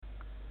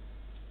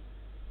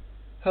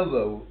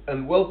Hello,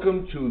 and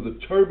welcome to the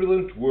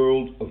turbulent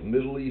world of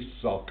Middle East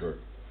soccer,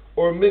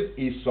 or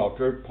Mid-East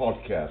Soccer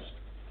podcast.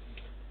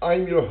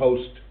 I'm your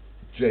host,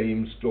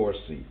 James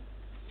Dorsey.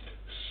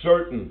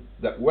 Certain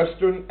that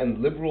Western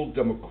and liberal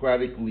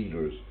democratic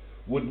leaders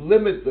would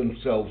limit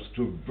themselves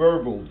to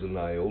verbal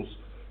denials,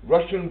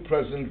 Russian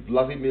President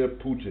Vladimir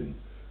Putin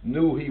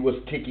knew he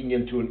was kicking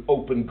into an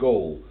open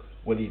goal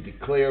when he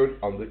declared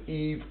on the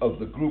eve of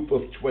the Group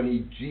of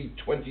 20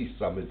 G20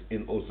 summit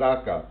in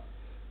Osaka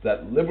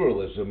that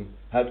liberalism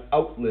had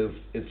outlived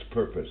its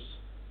purpose.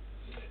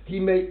 He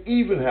may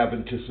even have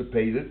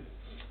anticipated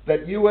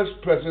that U.S.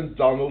 President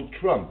Donald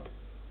Trump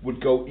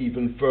would go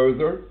even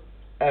further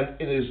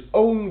and, in his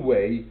own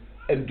way,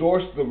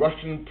 endorse the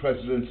Russian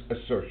president's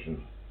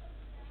assertion.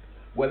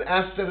 When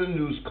asked at a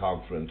news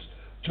conference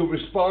to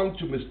respond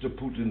to Mr.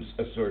 Putin's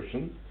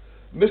assertion,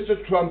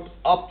 Mr. Trump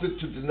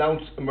opted to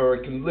denounce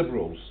American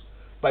liberals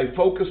by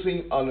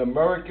focusing on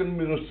American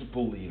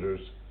municipal leaders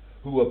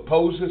who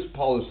oppose his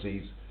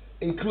policies,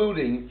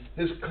 including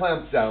his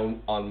clampdown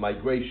on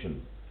migration.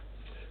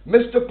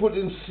 Mr.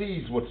 Putin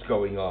sees what's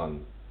going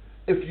on.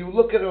 If you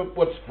look at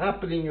what's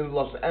happening in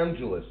Los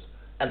Angeles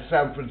and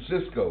San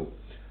Francisco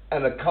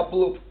and a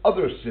couple of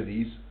other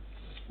cities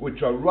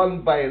which are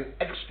run by an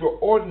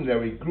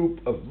extraordinary group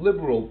of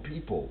liberal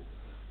people,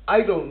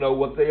 I don't know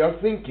what they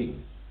are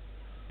thinking.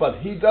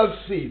 But he does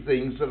see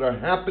things that are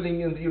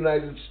happening in the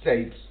United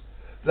States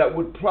that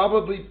would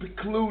probably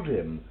preclude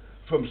him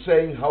from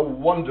saying how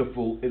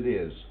wonderful it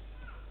is.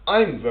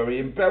 I'm very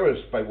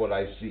embarrassed by what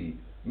I see,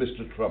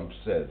 Mr. Trump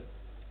said.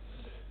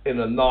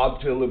 In a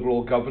nod to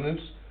liberal governance,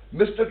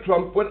 Mr.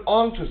 Trump went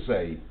on to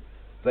say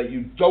that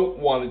you don't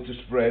want it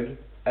to spread,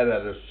 and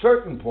at a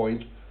certain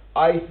point,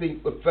 I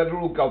think the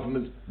federal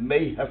government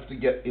may have to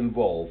get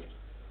involved.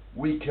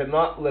 We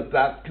cannot let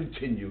that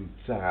continue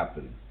to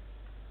happen.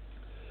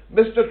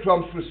 Mr.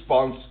 Trump's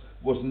response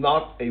was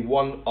not a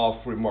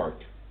one-off remark.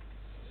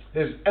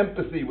 His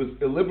empathy with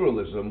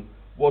illiberalism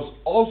was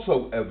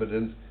also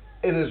evident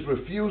in his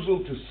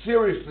refusal to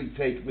seriously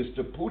take Mr.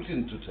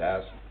 Putin to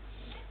task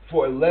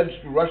for alleged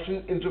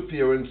Russian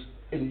interference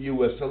in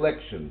U.S.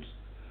 elections,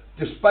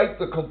 despite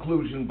the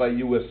conclusion by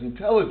U.S.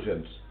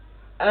 intelligence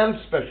and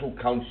Special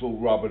Counsel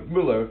Robert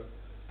Mueller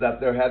that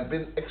there had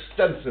been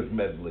extensive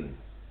meddling.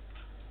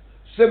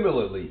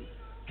 Similarly,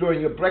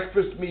 during a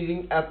breakfast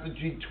meeting at the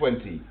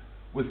G20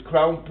 with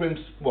Crown Prince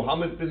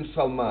Mohammed bin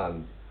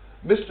Salman,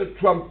 Mr.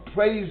 Trump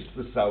praised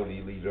the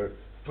Saudi leader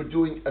for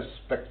doing a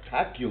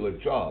spectacular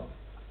job.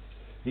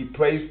 He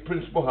praised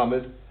Prince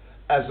Mohammed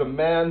as a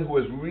man who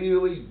has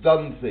really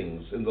done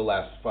things in the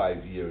last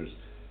 5 years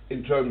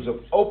in terms of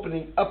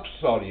opening up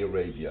Saudi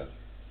Arabia,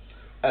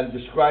 and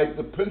described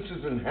the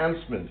prince's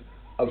enhancement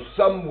of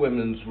some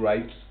women's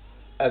rights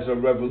as a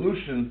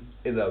revolution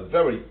in a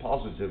very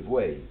positive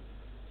way.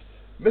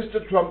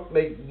 Mr. Trump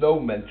made no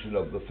mention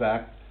of the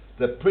fact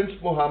that Prince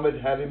Mohammed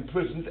had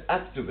imprisoned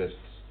activists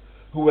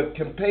who had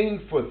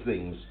campaigned for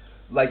things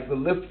like the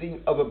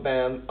lifting of a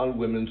ban on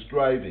women's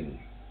driving,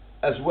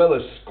 as well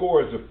as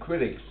scores of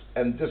critics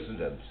and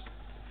dissidents.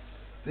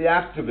 The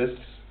activists,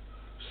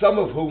 some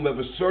of whom have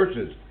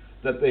asserted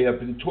that they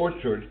have been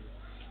tortured,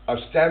 are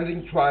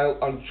standing trial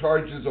on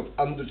charges of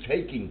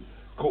undertaking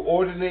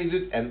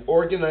coordinated and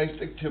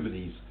organized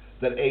activities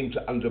that aim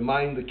to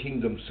undermine the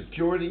kingdom's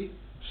security,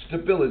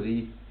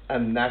 stability,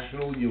 and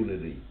national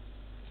unity.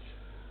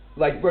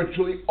 Like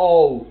virtually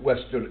all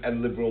Western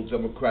and liberal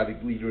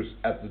democratic leaders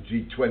at the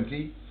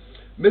G20,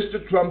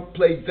 Mr. Trump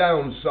played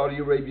down Saudi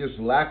Arabia's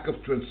lack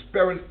of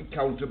transparent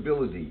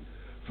accountability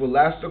for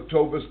last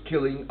October's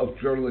killing of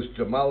journalist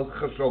Jamal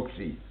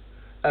Khashoggi,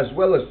 as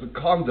well as the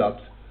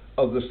conduct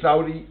of the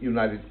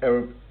Saudi-United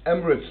Arab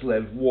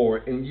Emirates-led war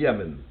in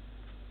Yemen.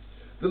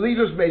 The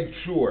leaders made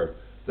sure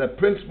that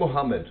Prince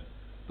Mohammed,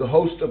 the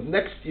host of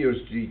next year's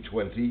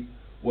G20,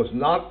 was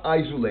not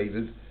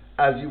isolated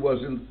as he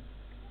was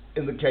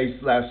in the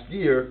case last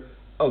year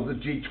of the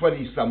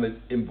G20 summit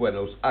in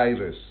Buenos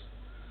Aires.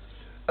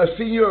 A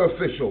senior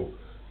official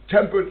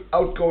tempered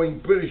outgoing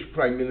British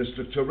Prime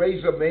Minister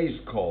Theresa May's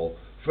call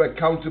for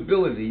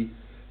accountability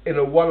in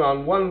a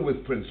one-on-one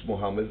with Prince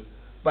Mohammed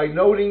by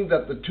noting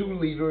that the two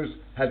leaders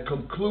had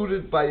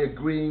concluded by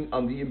agreeing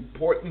on the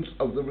importance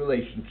of the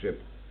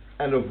relationship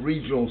and of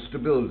regional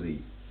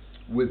stability,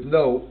 with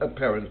no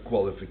apparent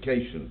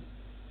qualification.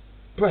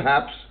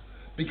 Perhaps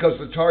because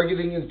the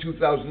targeting in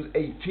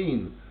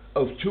 2018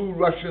 of two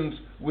Russians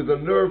with a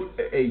nerve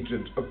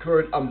agent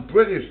occurred on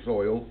British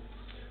soil,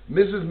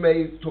 Mrs.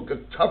 May took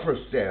a tougher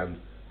stand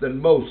than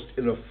most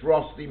in a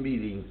frosty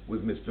meeting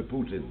with Mr.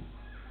 Putin.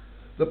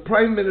 The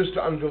Prime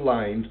Minister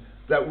underlined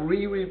that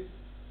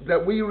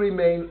we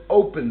remain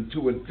open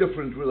to a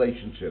different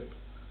relationship,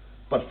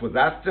 but for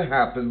that to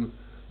happen,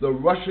 the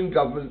Russian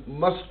government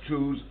must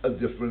choose a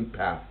different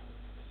path.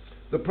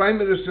 The Prime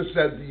Minister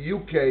said the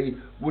UK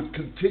would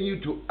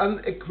continue to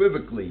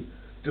unequivocally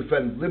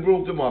defend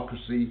liberal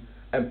democracy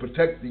and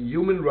protect the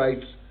human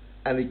rights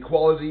and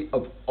equality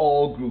of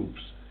all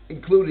groups,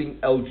 including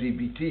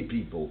LGBT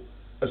people,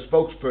 a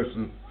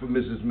spokesperson for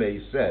Mrs. May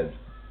said.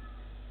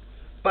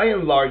 By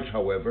and large,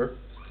 however,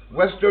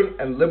 Western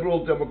and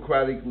liberal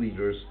democratic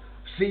leaders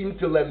seem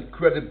to lend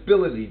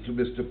credibility to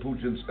Mr.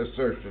 Putin's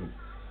assertion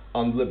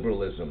on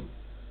liberalism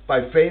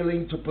by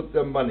failing to put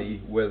their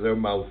money where their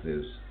mouth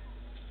is.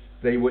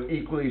 They were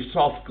equally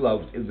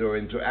soft-gloved in their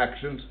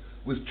interactions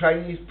with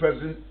Chinese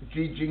President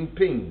Xi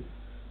Jinping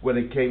when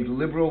it came to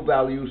liberal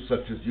values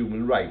such as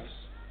human rights.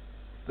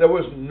 There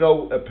was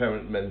no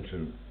apparent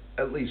mention,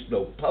 at least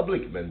no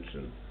public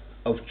mention,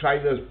 of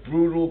China's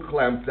brutal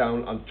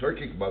clampdown on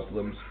Turkic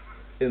Muslims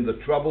in the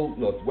troubled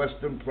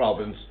northwestern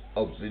province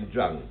of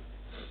Xinjiang.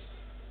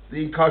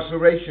 The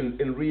incarceration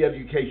in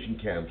re-education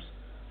camps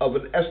of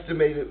an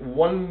estimated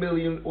 1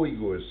 million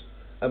Uyghurs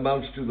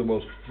amounts to the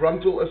most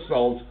frontal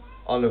assault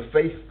on a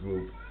faith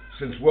group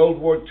since World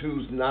War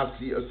II's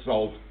Nazi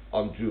assault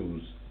on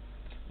Jews.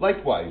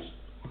 Likewise,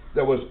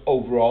 there was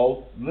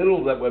overall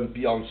little that went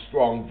beyond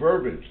strong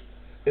verbiage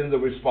in the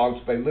response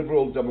by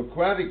liberal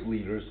democratic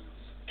leaders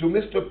to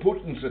Mr.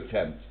 Putin's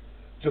attempt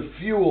to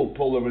fuel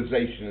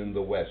polarization in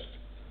the West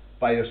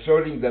by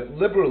asserting that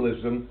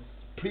liberalism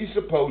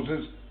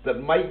presupposes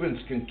that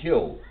migrants can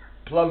kill,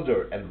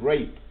 plunder, and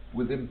rape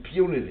with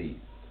impunity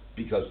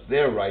because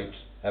their rights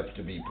have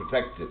to be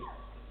protected.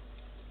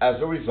 As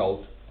a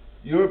result,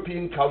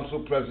 European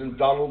Council President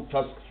Donald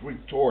Tusk's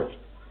retort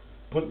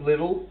put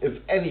little,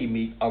 if any,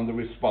 meat on the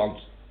response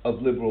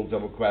of liberal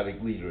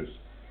democratic leaders,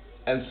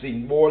 and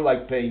seemed more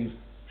like paying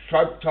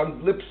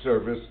sharp-tongued lip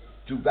service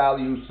to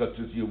values such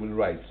as human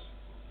rights.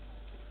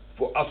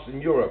 For us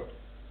in Europe,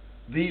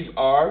 these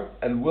are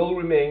and will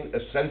remain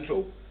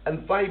essential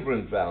and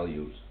vibrant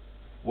values.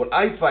 What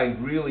I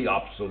find really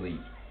obsolete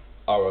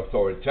are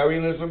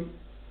authoritarianism,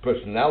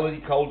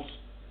 personality cults,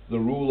 the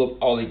rule of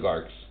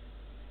oligarchs,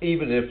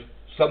 even if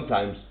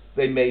sometimes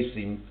they may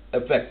seem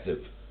effective,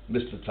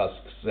 Mr.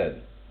 Tusk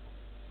said.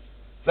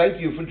 Thank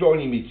you for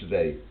joining me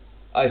today.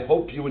 I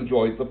hope you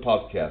enjoyed the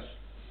podcast.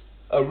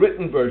 A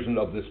written version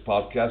of this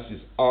podcast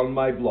is on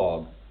my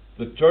blog,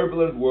 The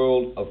Turbulent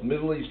World of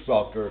Middle East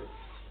Soccer,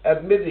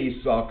 at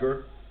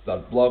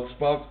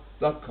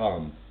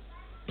mideastsoccer.blogspot.com.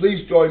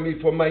 Please join me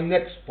for my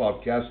next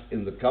podcast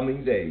in the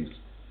coming days.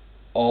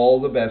 All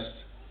the best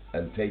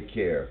and take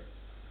care.